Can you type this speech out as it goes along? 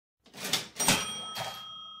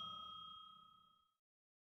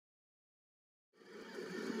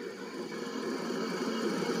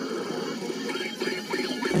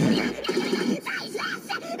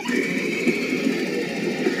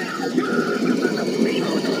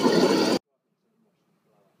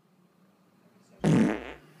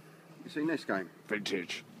seen this game?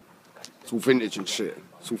 Vintage. It's all vintage and shit.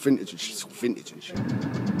 It's all vintage and shit. It's all vintage and shit.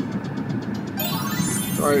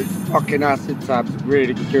 Those fucking acid tabs are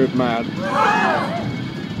really good, man.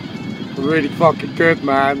 Really fucking good,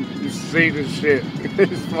 man. You see this shit.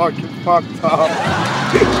 It's fucking fucked up.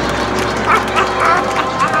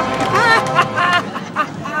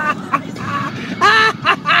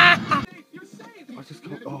 I just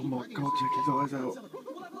can't. Oh my god, check his eyes out.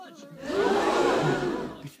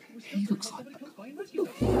 He looks like that.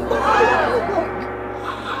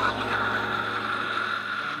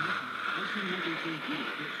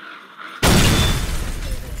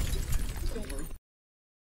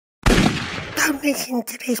 Don't listen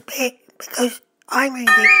to this bit because I made it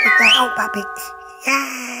with the HeLL puppets.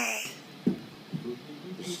 Yay!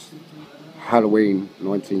 Halloween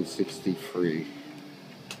 1963.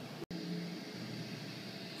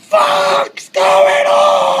 Fuck's going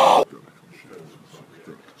on?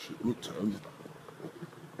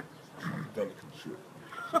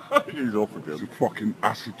 He's off again. Fucking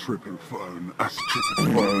acid tripping phone. Acid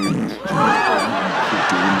tripping phone.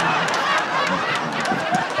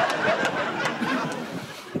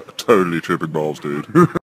 Totally tripping balls, dude.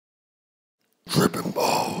 Tripping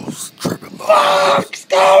balls. Tripping balls. Fuck's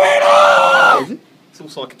going on? It's all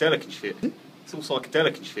psychedelic and shit. It's all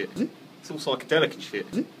psychedelic and shit. It's all psychedelic and shit.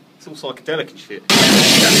 It's all psychedelic and shit.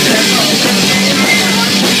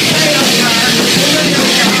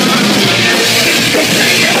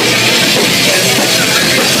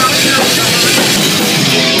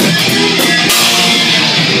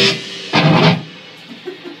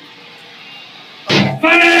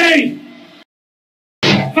 Funny!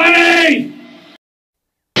 Funny!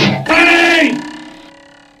 Funny!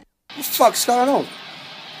 What the fuck's going on?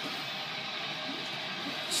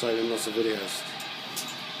 Saving lots of videos.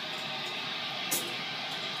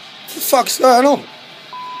 What the fuck's going on?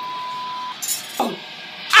 Oh.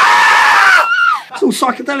 Ah! It's all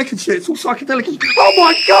psychedelic and shit. It's all psychedelic and shit. Oh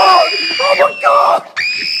my god! Oh my god!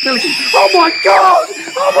 Oh my god!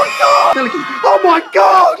 Oh my god! Oh my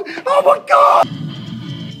god! Oh my god!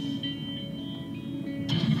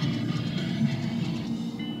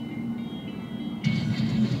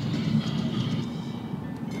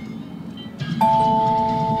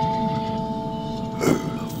 Who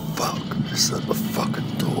the fuck is at the fucking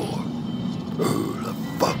door? Who the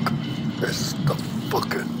fuck is the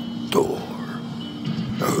fucking door?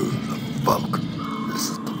 Who the fuck is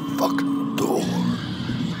the fucking door?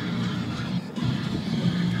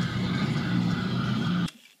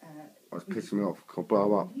 That's pissing me off. Can I blow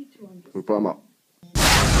him up? Can we blow him up?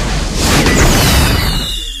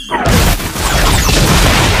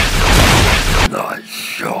 Nice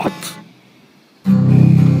shot.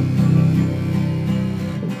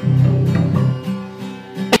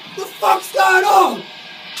 What the fuck's going on?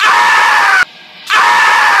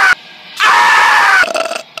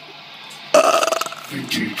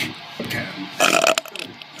 Vintage can.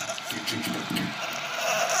 Vintage can.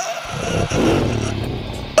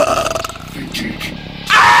 Vintage.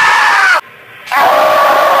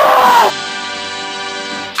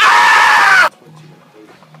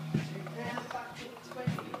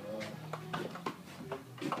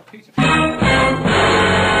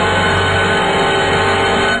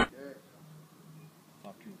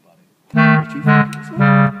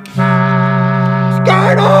 What's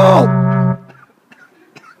going on?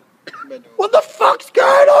 What the fuck's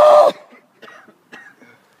going on?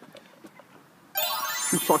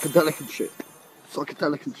 Some psychedelic and shit.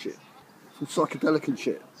 Psychedelic and shit. Some psychedelic and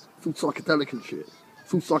shit. Some psychedelic and shit.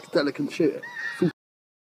 Some psychedelic and shit.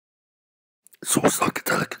 It's all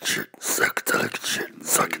psychedelic and shit. Psychedelic and shit.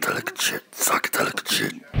 Psychedelic and shit. Psychedelic and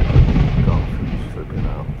shit. He's flipping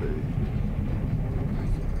out, dude.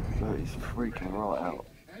 No, he's freaking right out.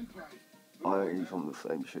 I think he's on the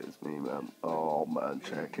same shit as me, man. Oh man,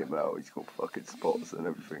 check him out. He's got fucking spots and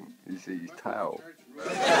everything. You see his tail.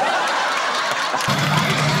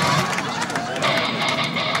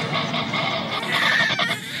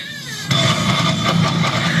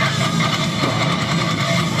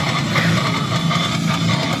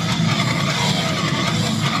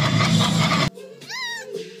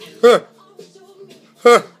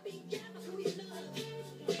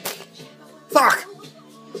 Fuck!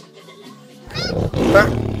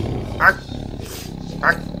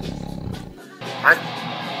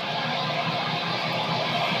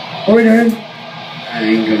 What are we doing?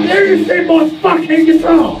 There you see my fucking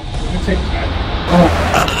guitar! That's it.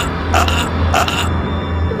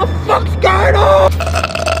 What the fuck's going on?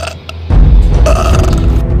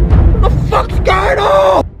 What the fuck's going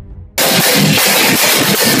on?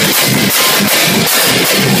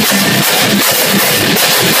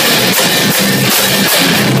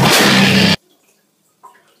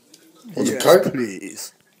 Coke,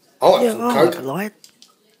 please. I want some Coke. Lion.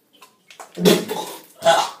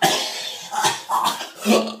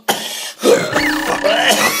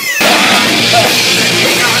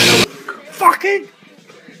 Fucking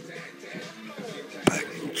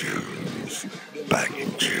Banging tunes,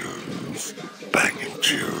 banging tunes, banging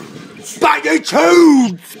tunes. banging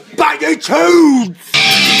tunes! Banging tunes!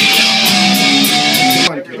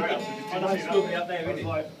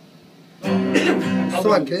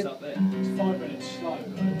 Swank it.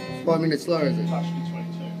 5 minutes slower, is it?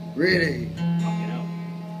 Really?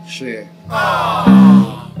 Shit.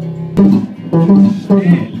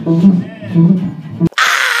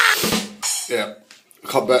 Yeah, I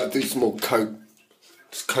can't better do some more Coke.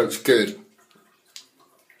 This Coke's good.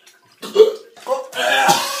 Dumb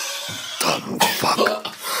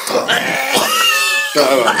fuck.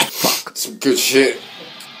 Some good shit.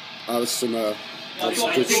 That was some good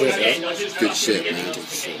shit. Yeah. Good shit, man. Good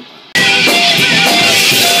shit.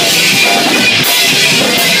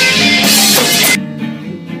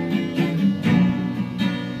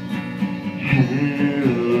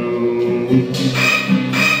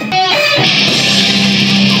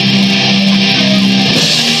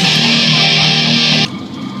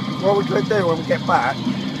 What we're going to do when we get back,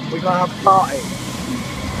 we're going to have a party.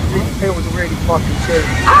 These pills are really fucking cheap.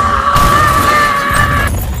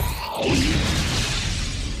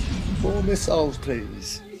 More missiles,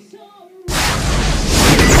 please.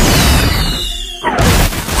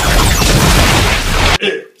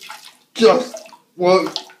 It just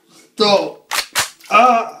won't stop.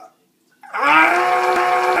 Oh,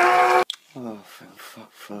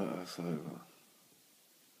 fuck, that's over.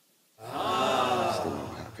 Still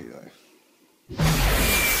not happy though.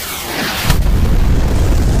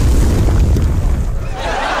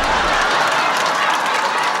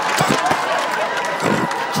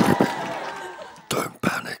 Don't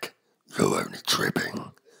panic. You're only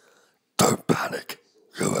tripping. Don't panic.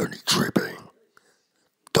 You're only tripping.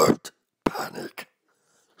 Don't panic.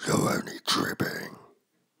 You're only tripping.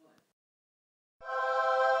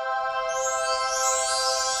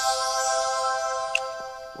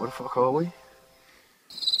 Where the fuck are we?